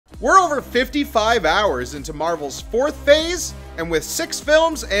We're over 55 hours into Marvel's fourth phase, and with 6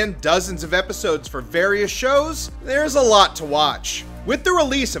 films and dozens of episodes for various shows, there's a lot to watch. With the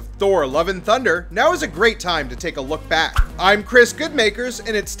release of Thor: Love and Thunder, now is a great time to take a look back. I'm Chris Goodmakers,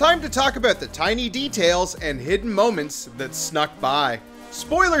 and it's time to talk about the tiny details and hidden moments that snuck by.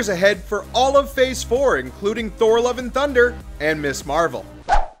 Spoilers ahead for all of Phase 4, including Thor: Love and Thunder and Ms. Marvel.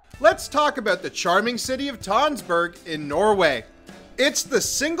 Let's talk about the charming city of Tonsberg in Norway. It's the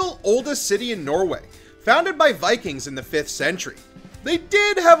single oldest city in Norway, founded by Vikings in the 5th century. They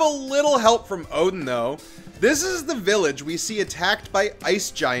did have a little help from Odin though. This is the village we see attacked by ice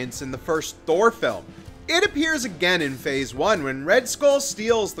giants in the first Thor film. It appears again in Phase 1 when Red Skull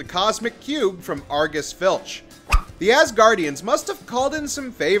steals the cosmic cube from Argus Filch. The Asgardians must have called in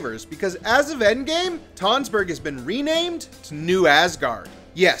some favors because as of Endgame, Tonsberg has been renamed to New Asgard.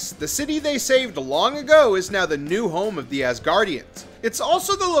 Yes, the city they saved long ago is now the new home of the Asgardians. It's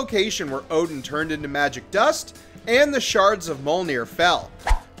also the location where Odin turned into magic dust and the shards of Mjolnir fell.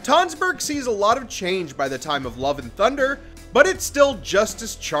 Tonsberg sees a lot of change by the time of Love and Thunder, but it's still just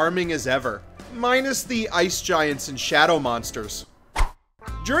as charming as ever, minus the ice giants and shadow monsters.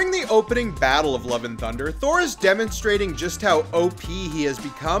 During the opening battle of Love and Thunder, Thor is demonstrating just how OP he has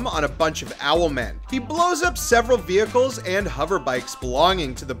become on a bunch of owl men. He blows up several vehicles and hover bikes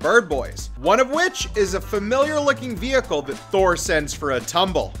belonging to the Bird Boys, one of which is a familiar looking vehicle that Thor sends for a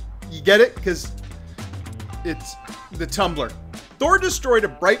tumble. You get it? Because it's the tumbler. Thor destroyed a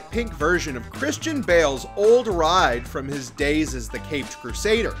bright pink version of Christian Bale's old ride from his days as the Caped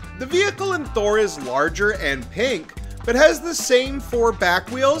Crusader. The vehicle in Thor is larger and pink, but has the same 4 back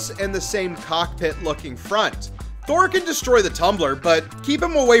wheels and the same cockpit looking front. Thor can destroy the tumbler, but keep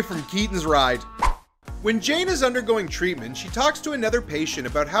him away from Keaton's ride. When Jane is undergoing treatment, she talks to another patient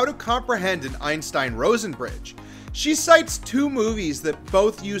about how to comprehend an Einstein-Rosen bridge. She cites 2 movies that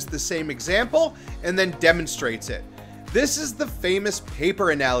both use the same example and then demonstrates it. This is the famous paper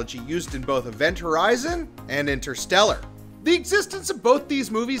analogy used in both Event Horizon and Interstellar. The existence of both these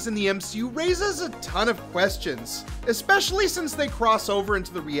movies in the MCU raises a ton of questions, especially since they cross over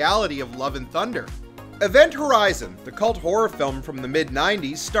into the reality of Love and Thunder. Event Horizon, the cult horror film from the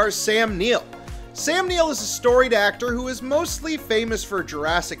mid-90s, stars Sam Neill. Sam Neill is a storied actor who is mostly famous for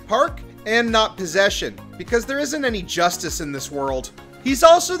Jurassic Park and not Possession, because there isn't any justice in this world. He's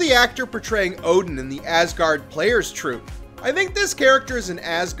also the actor portraying Odin in the Asgard Players Troupe. I think this character is an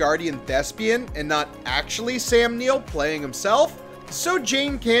Asgardian thespian and not actually Sam Neill playing himself, so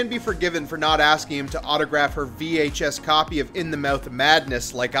Jane can be forgiven for not asking him to autograph her VHS copy of In the Mouth of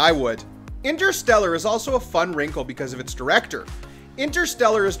Madness like I would. Interstellar is also a fun wrinkle because of its director.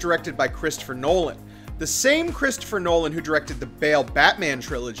 Interstellar is directed by Christopher Nolan, the same Christopher Nolan who directed the Bale Batman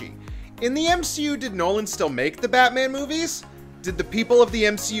trilogy. In the MCU, did Nolan still make the Batman movies? Did the people of the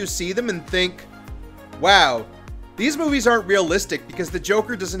MCU see them and think, wow, these movies aren't realistic because the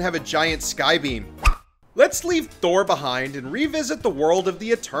Joker doesn't have a giant skybeam? Let's leave Thor behind and revisit the world of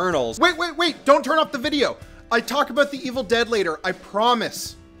the Eternals. Wait, don't turn off the video. I talk about the Evil Dead later, I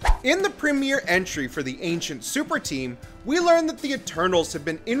promise. In the premiere entry for the Ancient Super Team, we learn that the Eternals have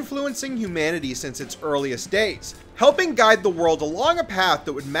been influencing humanity since its earliest days, helping guide the world along a path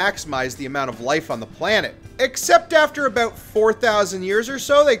that would maximize the amount of life on the planet. Except after about 4,000 years or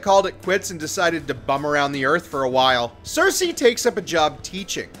so, they called it quits and decided to bum around the Earth for a while. Cersei takes up a job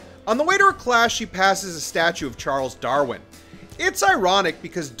teaching. On the way to her class, she passes a statue of Charles Darwin. It's ironic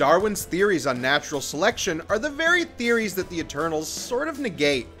because Darwin's theories on natural selection are the very theories that the Eternals sort of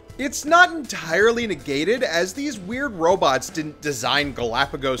negate. It's not entirely negated, as these weird robots didn't design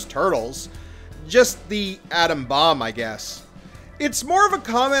Galapagos turtles. Just the atom bomb, I guess. It's more of a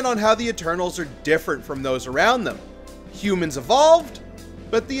comment on how the Eternals are different from those around them. Humans evolved,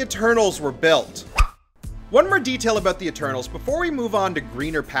 but the Eternals were built. One more detail about the Eternals before we move on to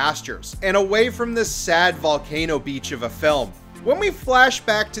greener pastures, and away from this sad volcano beach of a film. When we flash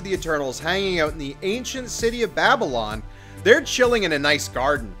back to the Eternals hanging out in the ancient city of Babylon, they're chilling in a nice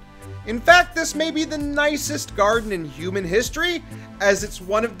garden. In fact, this may be the nicest garden in human history, as it's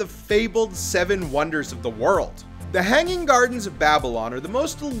one of the fabled 7 wonders of the world. The Hanging Gardens of Babylon are the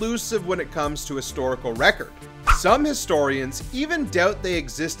most elusive when it comes to historical record. Some historians even doubt they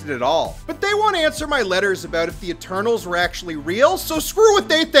existed at all, but they won't answer my letters about if the Eternals were actually real, so screw what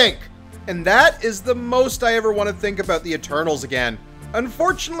they think! And that is the most I ever want to think about the Eternals again.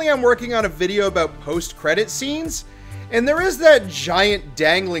 Unfortunately, I'm working on a video about post-credit scenes, and there is that giant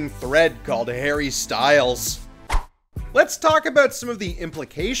dangling thread called Harry Styles. Let's talk about some of the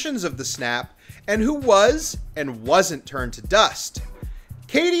implications of the snap, and who was and wasn't turned to dust.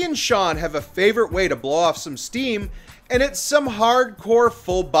 Katie and Sean have a favorite way to blow off some steam, and it's some hardcore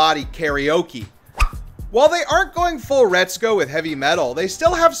full-body karaoke. While they aren't going full Retsko with heavy metal, they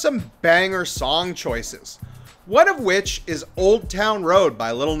still have some banger song choices, one of which is Old Town Road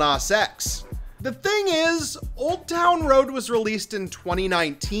by Lil Nas X. The thing is, Old Town Road was released in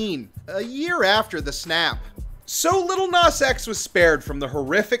 2019, a year after the snap. So Lil Nas X was spared from the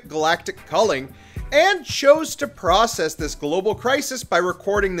horrific galactic culling and chose to process this global crisis by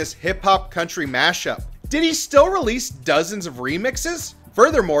recording this hip-hop country mashup. Did he still release dozens of remixes?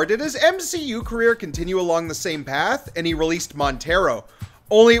 Furthermore, did his MCU career continue along the same path and he released Montero,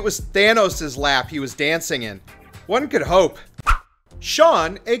 only it was Thanos' lap he was dancing in? One could hope.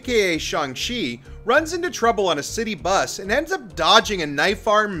 Sean, aka Shang-Chi, runs into trouble on a city bus and ends up dodging a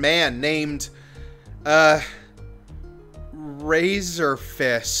knife-armed man named, Razor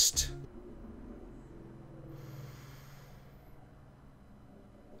Fist.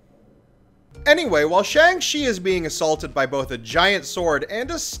 Anyway, while Shang-Chi is being assaulted by both a giant sword and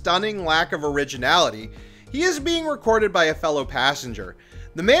a stunning lack of originality, he is being recorded by a fellow passenger.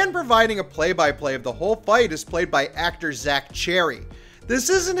 The man providing a play-by-play of the whole fight is played by actor Zach Cherry. This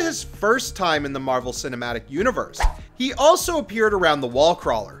isn't his first time in the Marvel Cinematic Universe. He also appeared around the wall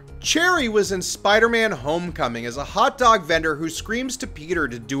crawler. Cherry was in Spider-Man Homecoming as a hot dog vendor who screams to Peter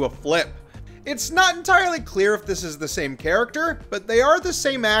to do a flip. It's not entirely clear if this is the same character, but they are the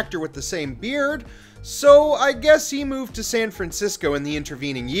same actor with the same beard, so I guess he moved to San Francisco in the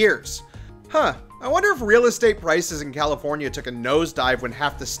intervening years. Huh, I wonder if real estate prices in California took a nosedive when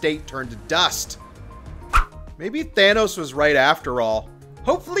half the state turned to dust. Maybe Thanos was right after all.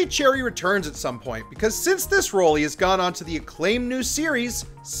 Hopefully Cherry returns at some point, because since this role he has gone on to the acclaimed new series,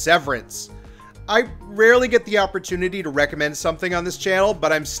 Severance. I rarely get the opportunity to recommend something on this channel,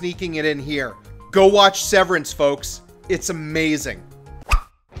 but I'm sneaking it in here. Go watch Severance, folks. It's amazing.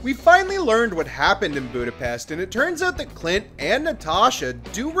 We finally learned what happened in Budapest, and it turns out that Clint and Natasha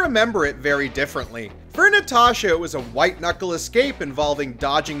do remember it very differently. For Natasha, it was a white-knuckle escape involving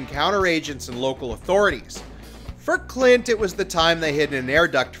dodging counteragents and local authorities. For Clint, it was the time they hid in an air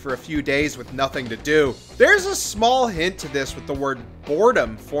duct for a few days with nothing to do. There's a small hint to this with the word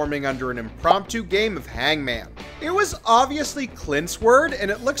boredom forming under an impromptu game of Hangman. It was obviously Clint's word, and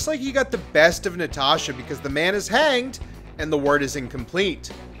it looks like he got the best of Natasha because the man is hanged and the word is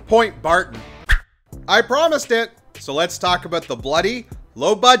incomplete. Point Barton. I promised it, so let's talk about the bloody,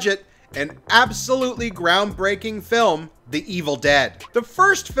 low-budget, and absolutely groundbreaking film, The Evil Dead. The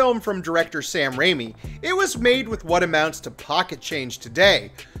first film from director Sam Raimi, it was made with what amounts to pocket change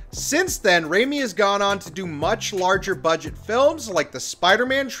today. Since then, Raimi has gone on to do much larger budget films like the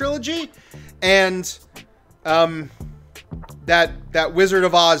Spider-Man trilogy and, that Wizard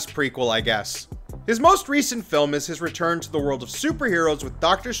of Oz prequel, I guess. His most recent film is his return to the world of superheroes with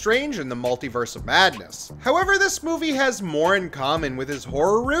Doctor Strange and the Multiverse of Madness. However, this movie has more in common with his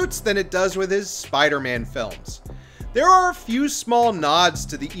horror roots than it does with his Spider-Man films. There are a few small nods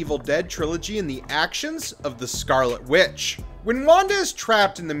to the Evil Dead trilogy in the actions of the Scarlet Witch. When Wanda is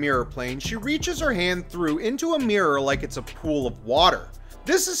trapped in the mirror plane, she reaches her hand through into a mirror like it's a pool of water.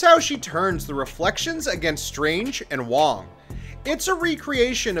 This is how she turns the reflections against Strange and Wong. It's a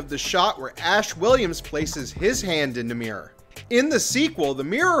recreation of the shot where Ash Williams places his hand in the mirror. In the sequel, the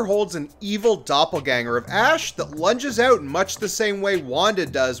mirror holds an evil doppelganger of Ash that lunges out in much the same way Wanda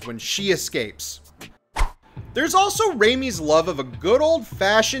does when she escapes. There's also Raimi's love of a good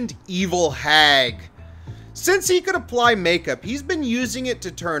old-fashioned evil hag. Since he could apply makeup, he's been using it to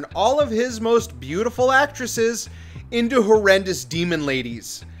turn all of his most beautiful actresses into horrendous demon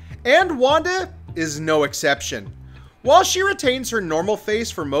ladies. And Wanda is no exception. While she retains her normal face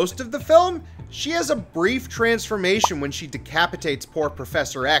for most of the film, she has a brief transformation when she decapitates poor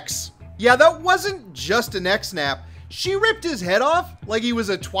Professor X. Yeah, that wasn't just an X-snap. She ripped his head off like he was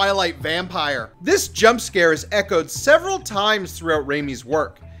a Twilight vampire. This jump scare is echoed several times throughout Raimi's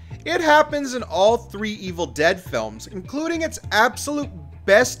work. It happens in all 3 Evil Dead films, including its absolute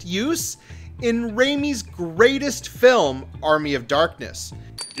best use in Raimi's greatest film, Army of Darkness.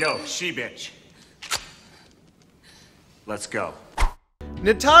 Yo, she-bitch. Let's go.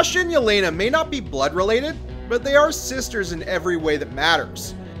 Natasha and Yelena may not be blood related, but they are sisters in every way that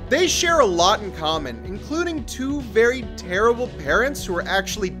matters. They share a lot in common, including 2 very terrible parents who are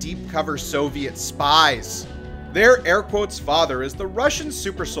actually deep-cover Soviet spies. Their air quotes father is the Russian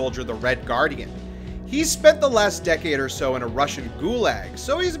super soldier, the Red Guardian. He's spent the last decade or so in a Russian gulag,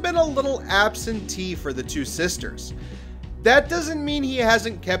 so he's been a little absentee for the 2 sisters. That doesn't mean he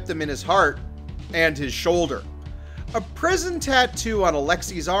hasn't kept them in his heart and his shoulder. A prison tattoo on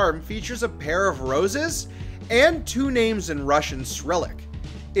Alexi's arm features a pair of roses and 2 names in Russian Cyrillic.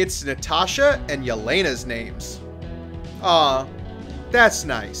 It's Natasha and Yelena's names. Aw, that's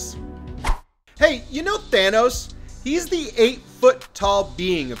nice. Hey, you know Thanos? He's the 8-foot-tall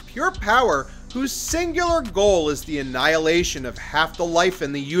being of pure power whose singular goal is the annihilation of half the life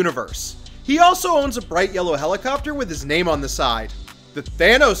in the universe. He also owns a bright yellow helicopter with his name on the side. The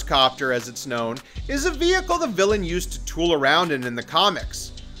ThanosCopter, as it's known, is a vehicle the villain used to tool around in the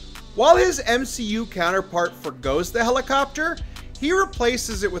comics. While his MCU counterpart forgoes the helicopter, he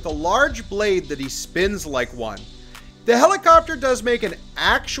replaces it with a large blade that he spins like one. The helicopter does make an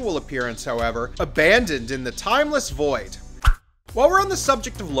actual appearance, however, abandoned in the timeless void. While we're on the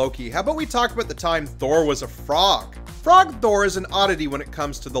subject of Loki, how about we talk about the time Thor was a frog? Frog Thor is an oddity when it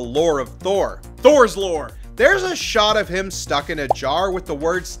comes to the lore of Thor. Thor's lore! There's a shot of him stuck in a jar with the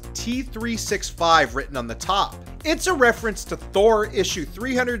words T365 written on the top. It's a reference to Thor issue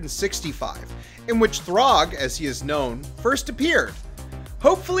 365, in which Throg, as he is known, first appeared.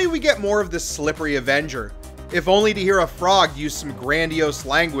 Hopefully we get more of this slippery Avenger, if only to hear a frog use some grandiose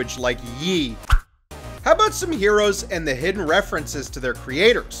language like ye. How about some heroes and the hidden references to their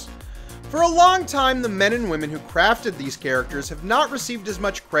creators? For a long time, the men and women who crafted these characters have not received as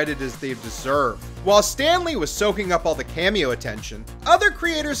much credit as they've deserved. While Stan Lee was soaking up all the cameo attention, other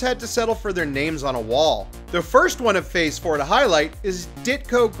creators had to settle for their names on a wall. The first one of Phase 4 to highlight is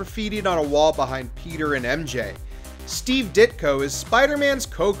Ditko graffitied on a wall behind Peter and MJ. Steve Ditko is Spider-Man's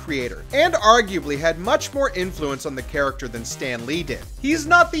co-creator, and arguably had much more influence on the character than Stan Lee did. He's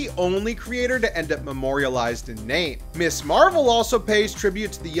not the only creator to end up memorialized in name. Ms. Marvel also pays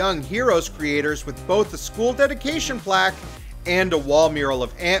tribute to the Young Heroes creators with both a school dedication plaque and a wall mural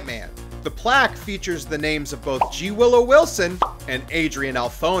of Ant-Man. The plaque features the names of both G. Willow Wilson and Adrian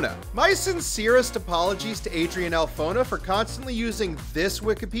Alphona. My sincerest apologies to Adrian Alphona for constantly using this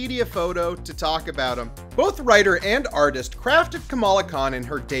Wikipedia photo to talk about him. Both writer and artist crafted Kamala Khan in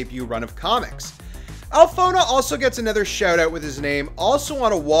her debut run of comics. Alphona also gets another shout out with his name also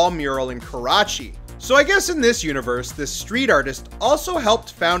on a wall mural in Karachi. So I guess in this universe, this street artist also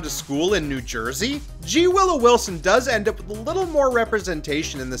helped found a school in New Jersey? G. Willow Wilson does end up with a little more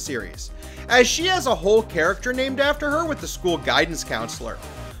representation in the series, as she has a whole character named after her with the school guidance counselor.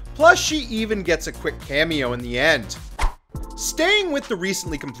 Plus, she even gets a quick cameo in the end. Staying with the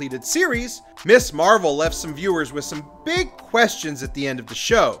recently completed series, Ms. Marvel left some viewers with some big questions at the end of the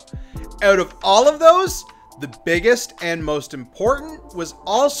show. Out of all of those, the biggest and most important was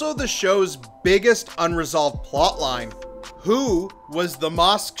also the show's biggest unresolved plotline. Who was the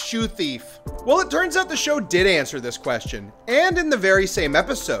mosque shoe thief? Well, it turns out the show did answer this question, and in the very same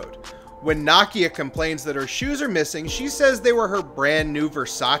episode. When Nakia complains that her shoes are missing, she says they were her brand new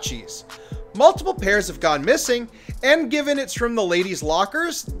Versace's. Multiple pairs have gone missing, and given it's from the ladies'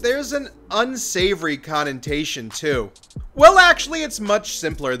 lockers, there's an unsavory connotation too. Well, actually, it's much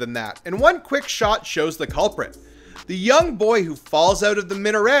simpler than that, and one quick shot shows the culprit. The young boy who falls out of the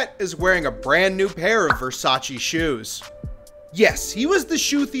minaret is wearing a brand new pair of Versace shoes. Yes, he was the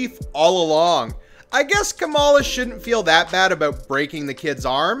shoe thief all along. I guess Kamala shouldn't feel that bad about breaking the kid's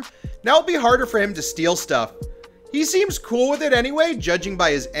arm. Now it'll be harder for him to steal stuff. He seems cool with it anyway, judging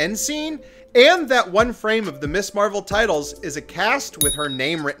by his end scene, and that one frame of the Ms. Marvel titles is a cast with her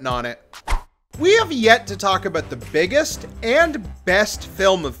name written on it. We have yet to talk about the biggest and best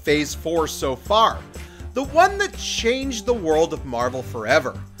film of Phase 4 so far, the one that changed the world of Marvel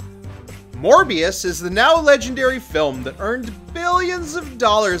forever. Morbius is the now legendary film that earned billions of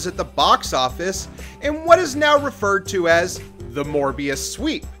dollars at the box office in what is now referred to as the Morbius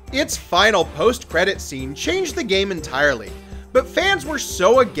sweep. Its final post-credit scene changed the game entirely, but fans were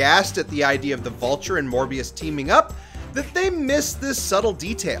so aghast at the idea of the Vulture and Morbius teaming up that they missed this subtle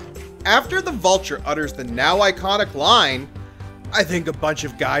detail. After the Vulture utters the now iconic line, "I think a bunch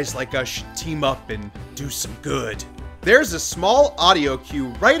of guys like us should team up and do some good," there's a small audio cue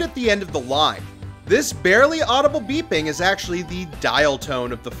right at the end of the line. This barely audible beeping is actually the dial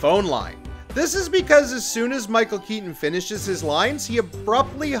tone of the phone line. This is because as soon as Michael Keaton finishes his lines, he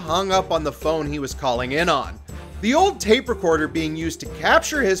abruptly hung up on the phone he was calling in on. The old tape recorder being used to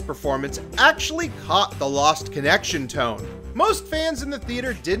capture his performance actually caught the lost connection tone. Most fans in the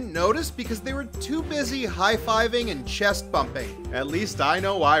theater didn't notice because they were too busy high-fiving and chest bumping. At least I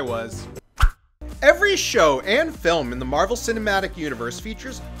know I was. Every show and film in the Marvel Cinematic Universe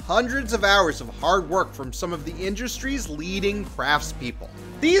features hundreds of hours of hard work from some of the industry's leading craftspeople.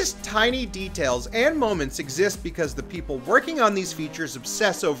 These tiny details and moments exist because the people working on these features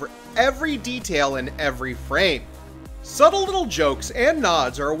obsess over every detail in every frame. Subtle little jokes and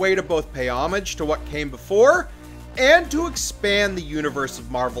nods are a way to both pay homage to what came before and to expand the universe of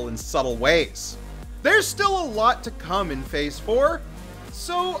Marvel in subtle ways. There's still a lot to come in Phase 4,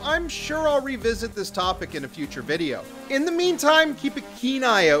 so I'm sure I'll revisit this topic in a future video. In the meantime, keep a keen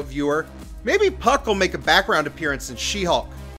eye out, viewer. Maybe Puck will make a background appearance in She-Hulk.